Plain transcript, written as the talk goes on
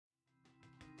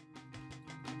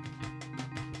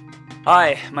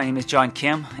Hi, my name is John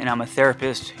Kim, and I'm a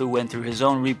therapist who went through his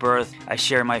own rebirth. I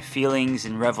share my feelings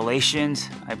and revelations.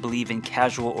 I believe in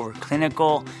casual over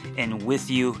clinical and with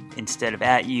you instead of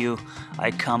at you. I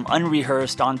come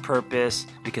unrehearsed on purpose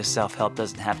because self-help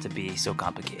doesn't have to be so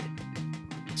complicated.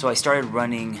 So I started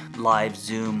running live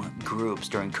Zoom groups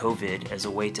during COVID as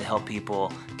a way to help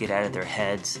people get out of their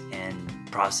heads and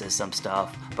process some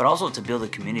stuff, but also to build a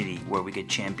community where we could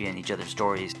champion each other's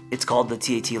stories. It's called the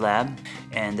TAT Lab,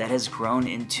 and that has grown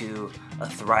into a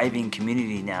thriving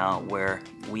community now where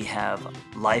we have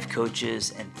life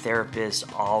coaches and therapists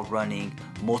all running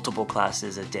multiple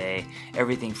classes a day,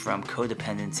 everything from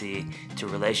codependency to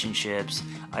relationships.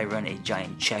 I run a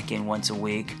giant check-in once a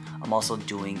week. I'm also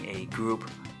doing a group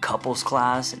couples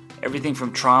class, everything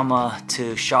from trauma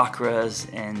to chakras,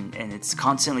 and it's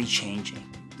constantly changing.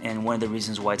 And one of the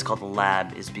reasons why it's called the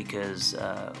lab is because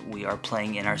we are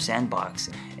playing in our sandbox.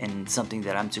 And something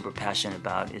that I'm super passionate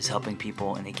about is helping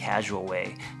people in a casual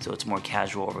way. So it's more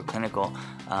casual over clinical.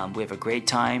 We have a great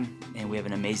time and we have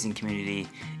an amazing community.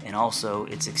 And also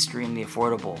it's extremely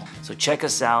affordable. So check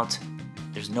us out.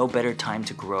 There's no better time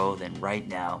to grow than right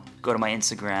now. Go to my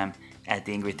Instagram at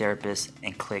The Angry Therapist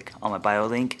and click on my bio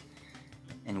link.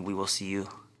 And we will see you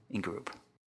in group.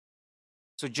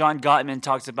 So John Gottman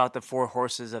talks about the 4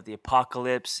 horses of the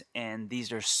apocalypse, and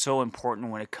these are so important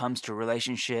when it comes to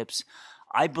relationships.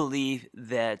 I believe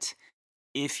that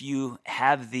if you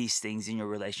have these things in your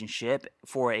relationship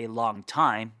for a long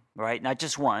time, right, not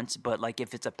just once, but like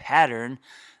if it's a pattern,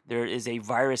 there is a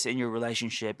virus in your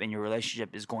relationship and your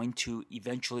relationship is going to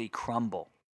eventually crumble.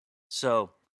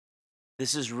 So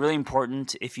this is really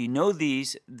important. If you know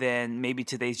these, then maybe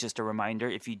today's just a reminder.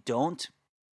 If you don't,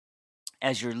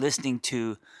 as you're listening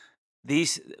to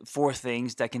these 4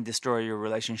 things that can destroy your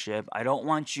relationship, I don't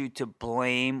want you to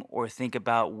blame or think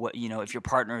about what, if your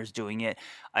partner is doing it.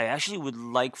 I actually would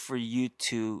like for you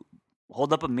to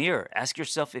hold up a mirror. Ask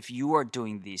yourself if you are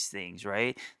doing these things,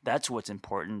 right? That's what's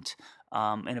important.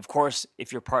 And of course,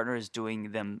 if your partner is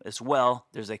doing them as well,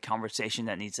 there's a conversation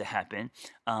that needs to happen.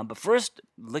 But first,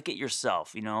 look at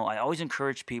yourself. I always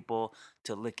encourage people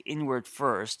to look inward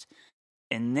first.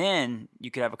 And then you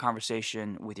could have a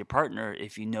conversation with your partner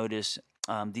if you notice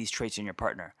these traits in your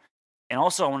partner. And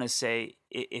also, I want to say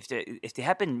if they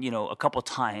happen, a couple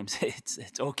times,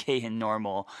 it's okay and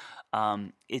normal.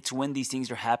 It's when these things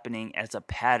are happening as a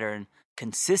pattern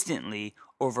consistently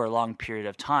over a long period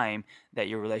of time that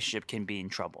your relationship can be in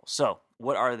trouble. So,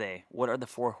 what are they? What are the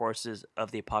 4 horses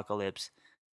of the apocalypse?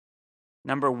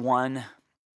 Number 1,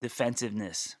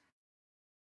 defensiveness.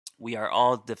 We are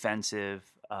all defensive.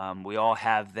 We all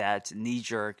have that knee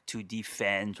jerk to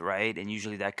defend, right? And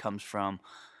usually that comes from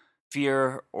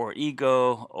fear or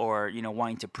ego or,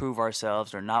 wanting to prove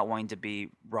ourselves or not wanting to be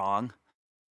wrong.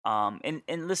 And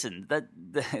listen,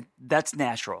 that's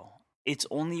natural. It's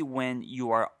only when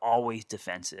you are always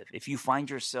defensive. If you find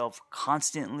yourself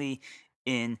constantly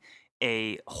in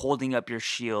a holding up your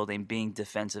shield and being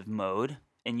defensive mode,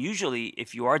 and usually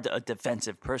if you are a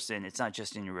defensive person, it's not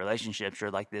just in your relationships,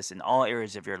 you're like this in all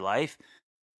areas of your life.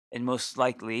 And most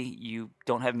likely you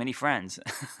don't have many friends.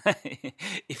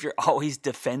 If you're always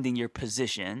defending your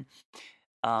position,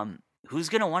 who's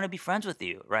going to want to be friends with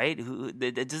you, right?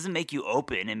 That doesn't make you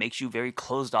open. It makes you very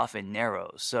closed off and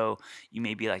narrow. So you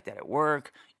may be like that at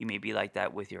work. You may be like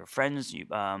that with your friends.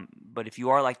 But if you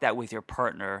are like that with your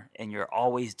partner and you're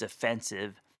always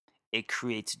defensive, it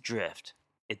creates drift.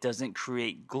 It doesn't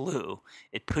create glue.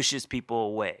 It pushes people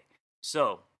away.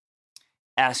 So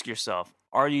ask yourself,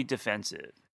 are you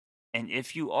defensive? And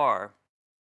if you are,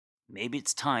 maybe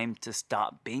it's time to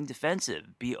stop being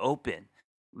defensive. Be open.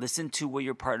 Listen to what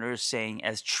your partner is saying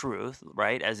as truth,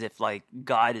 right? As if like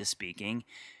God is speaking.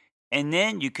 And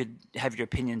then you could have your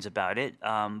opinions about it.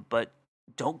 But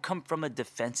don't come from a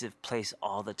defensive place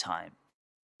all the time.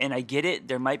 And I get it.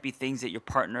 There might be things that your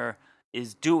partner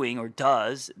is doing or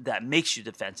does that makes you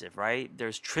defensive, right?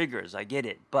 There's triggers. I get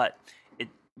it. But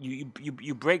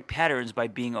you break patterns by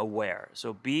being aware.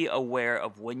 So be aware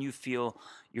of when you feel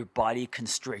your body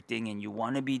constricting and you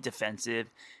want to be defensive.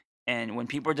 And when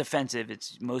people are defensive,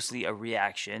 it's mostly a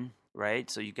reaction, right?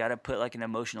 So you got to put like an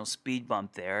emotional speed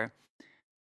bump there.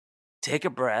 Take a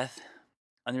breath,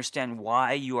 understand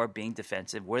why you are being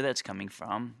defensive, where that's coming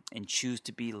from, and choose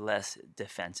to be less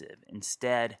defensive.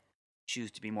 Instead, choose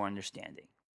to be more understanding.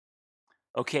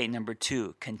 Okay, number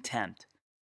 2, contempt.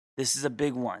 This is a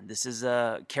big one. This is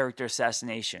a character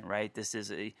assassination, right? This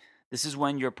is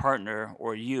when your partner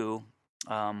or you,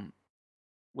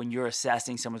 when you're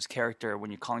assassinating someone's character,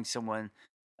 when you're calling someone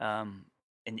an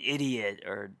idiot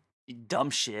or dumb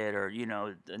shit or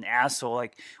an asshole.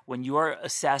 Like when you are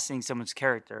assassinating someone's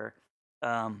character,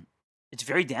 it's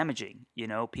very damaging.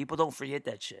 People don't forget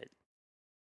that shit.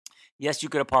 Yes, you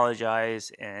could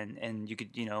apologize and you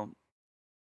could,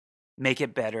 make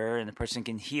it better and the person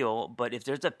can heal, but if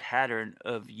there's a pattern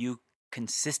of you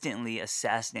consistently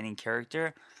assassinating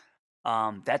character,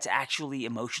 that's actually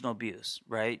emotional abuse,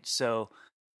 right? So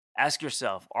ask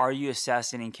yourself, are you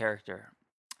assassinating character?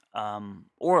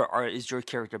 Or is your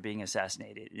character being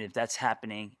assassinated? And if that's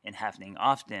happening and happening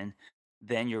often,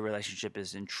 then your relationship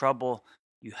is in trouble.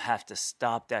 You have to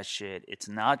stop that shit. It's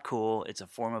not cool. It's a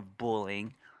form of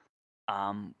bullying.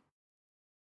 Um,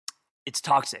 it's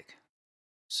toxic.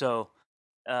 So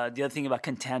the other thing about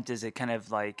contempt is it kind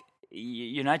of like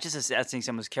you're not just assassinating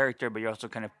someone's character, but you're also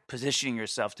kind of positioning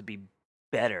yourself to be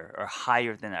better or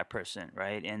higher than that person,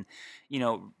 right? And you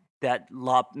know that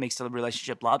makes the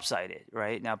relationship lopsided,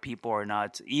 right? Now people are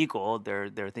not equal; they're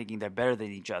thinking they're better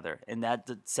than each other, and that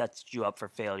sets you up for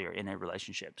failure in a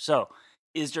relationship. So,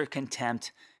 is there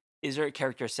contempt? Is there a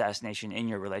character assassination in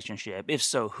your relationship? If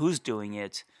so, who's doing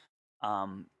it?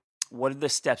 um, what are the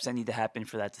steps that need to happen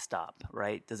for that to stop,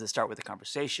 right? Does it start with a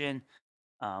conversation?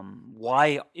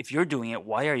 Why, if you're doing it,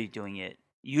 why are you doing it?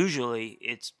 Usually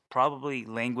it's probably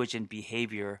language and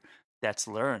behavior that's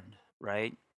learned,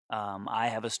 right? I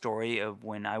have a story of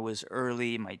when I was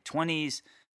early in my 20s.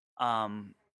 I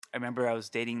remember I was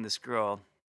dating this girl,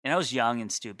 and I was young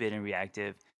and stupid and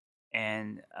reactive,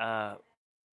 and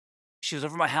she was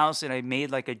over my house, and I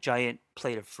made like a giant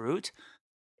plate of fruit,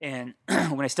 and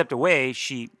when I stepped away,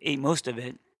 she ate most of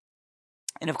it.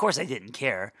 And of course, I didn't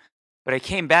care. But I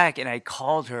came back and I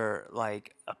called her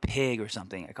like a pig or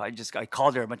something. I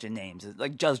called her a bunch of names,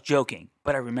 like just joking.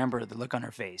 But I remember the look on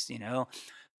her face. I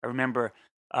remember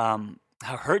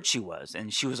how hurt she was,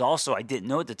 and she was also, I didn't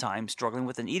know at the time, struggling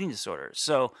with an eating disorder.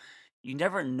 So you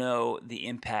never know the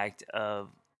impact of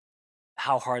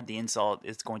how hard the insult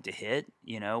is going to hit,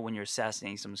 when you're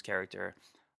assassinating someone's character.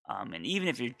 And even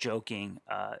if you're joking,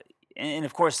 and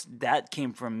of course, that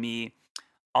came from me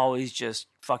always just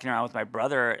fucking around with my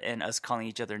brother and us calling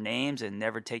each other names and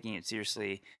never taking it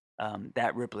seriously.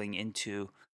 That rippling into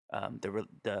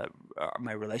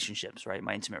my relationships, right?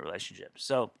 My intimate relationships.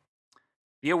 So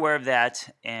be aware of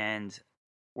that and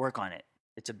work on it.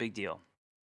 It's a big deal.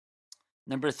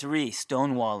 Number 3,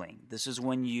 stonewalling. This is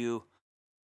when you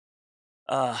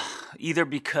uh, either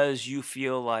because you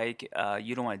feel like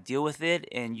you don't want to deal with it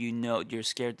and you're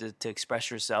scared to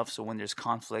express yourself. So when there's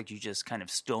conflict, you just kind of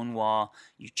stonewall,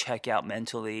 you check out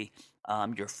mentally,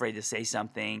 you're afraid to say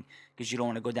something because you don't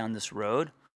want to go down this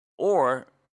road, or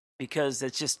because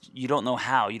it's just you don't know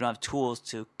how, you don't have tools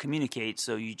to communicate,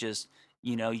 so you just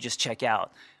check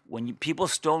out. When people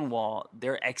stonewall,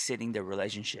 they're exiting the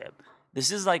relationship. This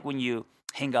is like when you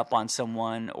hang up on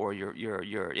someone or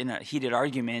you're in a heated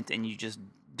argument and you just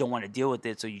don't want to deal with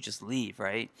it, so you just leave,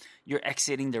 right? You're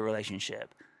exiting the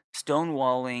relationship.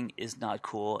 Stonewalling is not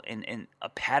cool, and a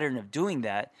pattern of doing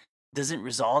that doesn't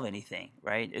resolve anything,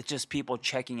 right? It's just people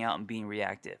checking out and being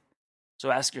reactive. So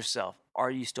ask yourself,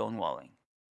 are you stonewalling?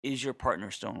 Is your partner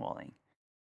stonewalling?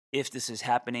 If this is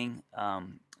happening,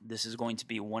 this is going to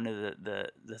be one of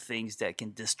the things that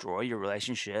can destroy your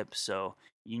relationship. So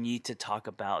you need to talk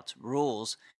about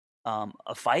rules of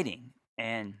fighting.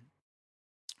 And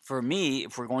for me,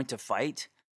 if we're going to fight,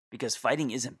 because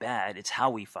fighting isn't bad, it's how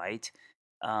we fight.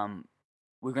 Um,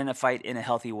 we're going to fight in a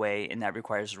healthy way, and that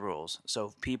requires rules. So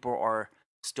if people are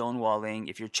stonewalling,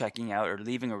 if you're checking out or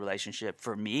leaving a relationship,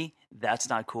 for me, that's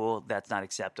not cool. That's not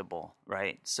acceptable,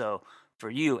 right? So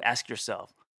for you, ask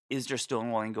yourself, is there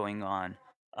stonewalling going on?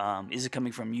 Is it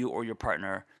coming from you or your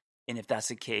partner? And if that's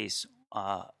the case,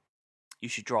 you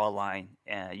should draw a line.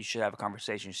 You should have a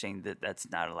conversation saying that that's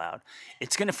not allowed.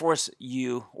 It's going to force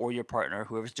you or your partner,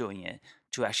 whoever's doing it,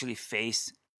 to actually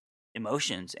face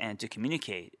emotions and to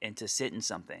communicate and to sit in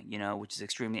something, which is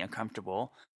extremely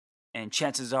uncomfortable. And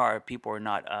chances are people are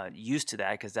not used to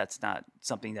that because that's not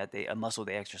something that a muscle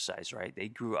they exercise, right? They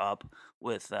grew up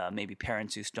with maybe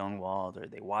parents who stonewalled, or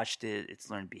they watched it, it's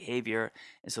learned behavior.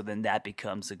 And so then that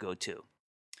becomes the go-to.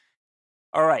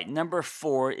 All right, number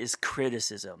 4 is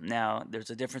criticism. Now, there's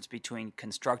a difference between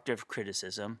constructive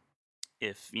criticism.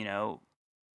 If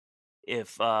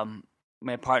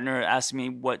my partner asks me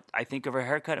what I think of her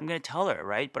haircut, I'm going to tell her,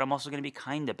 right? But I'm also going to be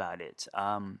kind about it.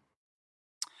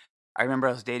 I remember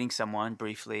I was dating someone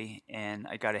briefly, and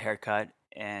I got a haircut,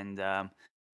 and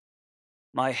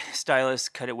my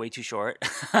stylist cut it way too short.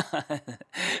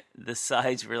 The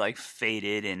sides were like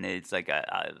faded, and it's like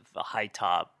a high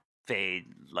top fade,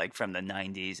 like from the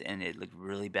 '90s, and it looked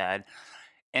really bad.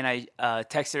 And I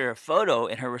texted her a photo,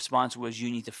 and her response was, "You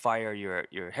need to fire your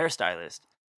hairstylist."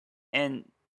 And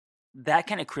that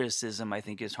kind of criticism, I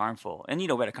think, is harmful. And, we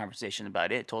had a conversation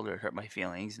about it, told her it hurt my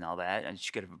feelings and all that, and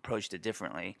she could have approached it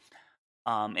differently.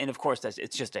 And of course,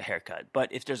 it's just a haircut.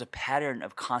 But if there's a pattern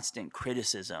of constant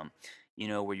criticism,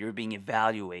 where you're being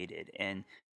evaluated and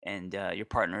your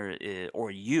partner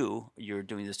or you're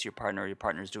doing this to your partner, or your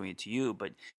partner is doing it to you,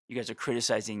 but you guys are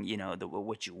criticizing,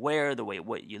 what you wear,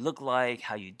 what you look like,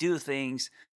 how you do things.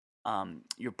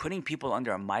 You're putting people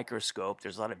under a microscope.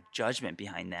 There's a lot of judgment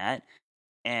behind that,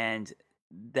 and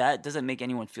that doesn't make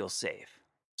anyone feel safe.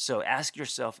 So ask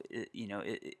yourself,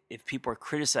 if people are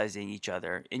criticizing each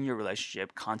other in your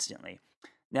relationship constantly.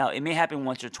 Now, it may happen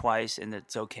once or twice, and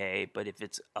it's okay, but if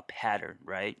it's a pattern,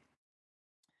 right?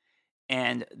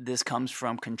 And this comes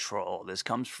from control. This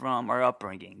comes from our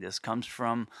upbringing. This comes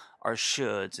from our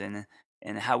shoulds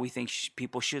and how we think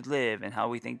people should live and how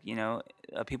we think,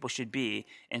 people should be.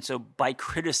 And so by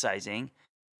criticizing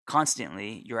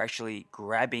constantly, you're actually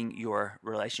grabbing your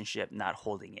relationship, not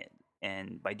holding it.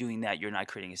 And by doing that, you're not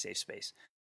creating a safe space.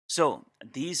 So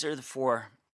these are the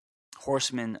 4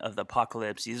 horsemen of the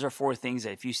apocalypse. These are 4 things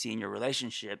that if you see in your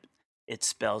relationship, it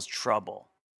spells trouble,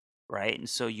 right? And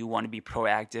so you want to be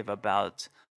proactive about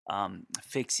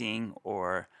fixing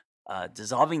or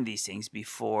dissolving these things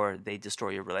before they destroy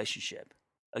your relationship.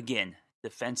 Again,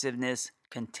 defensiveness,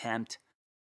 contempt,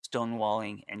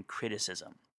 stonewalling, and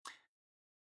criticism.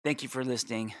 Thank you for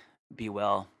listening. Be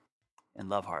well and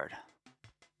love hard.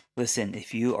 Listen,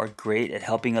 if you are great at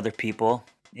helping other people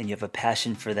and you have a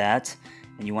passion for that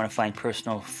and you want to find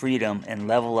personal freedom and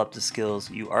level up the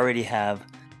skills you already have,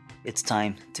 it's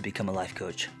time to become a life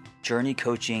coach. Journey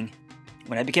coaching.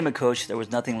 When I became a coach, there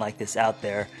was nothing like this out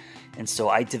there. And so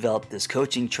I developed this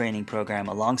coaching training program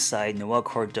alongside Noel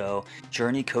Cordeau,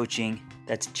 Journey Coaching.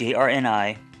 That's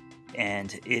JRNI.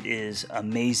 And it is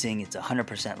amazing. It's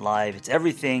 100% live. It's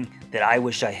everything that I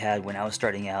wish I had when I was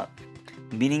starting out.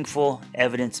 Meaningful,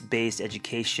 evidence-based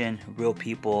education, real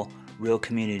people, real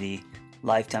community,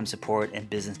 lifetime support, and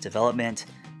business development.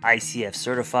 ICF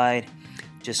certified.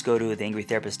 Just go to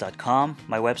theangrytherapist.com,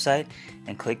 my website,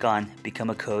 and click on Become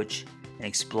a Coach and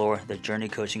explore the Journey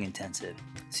Coaching Intensive.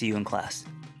 See you in class.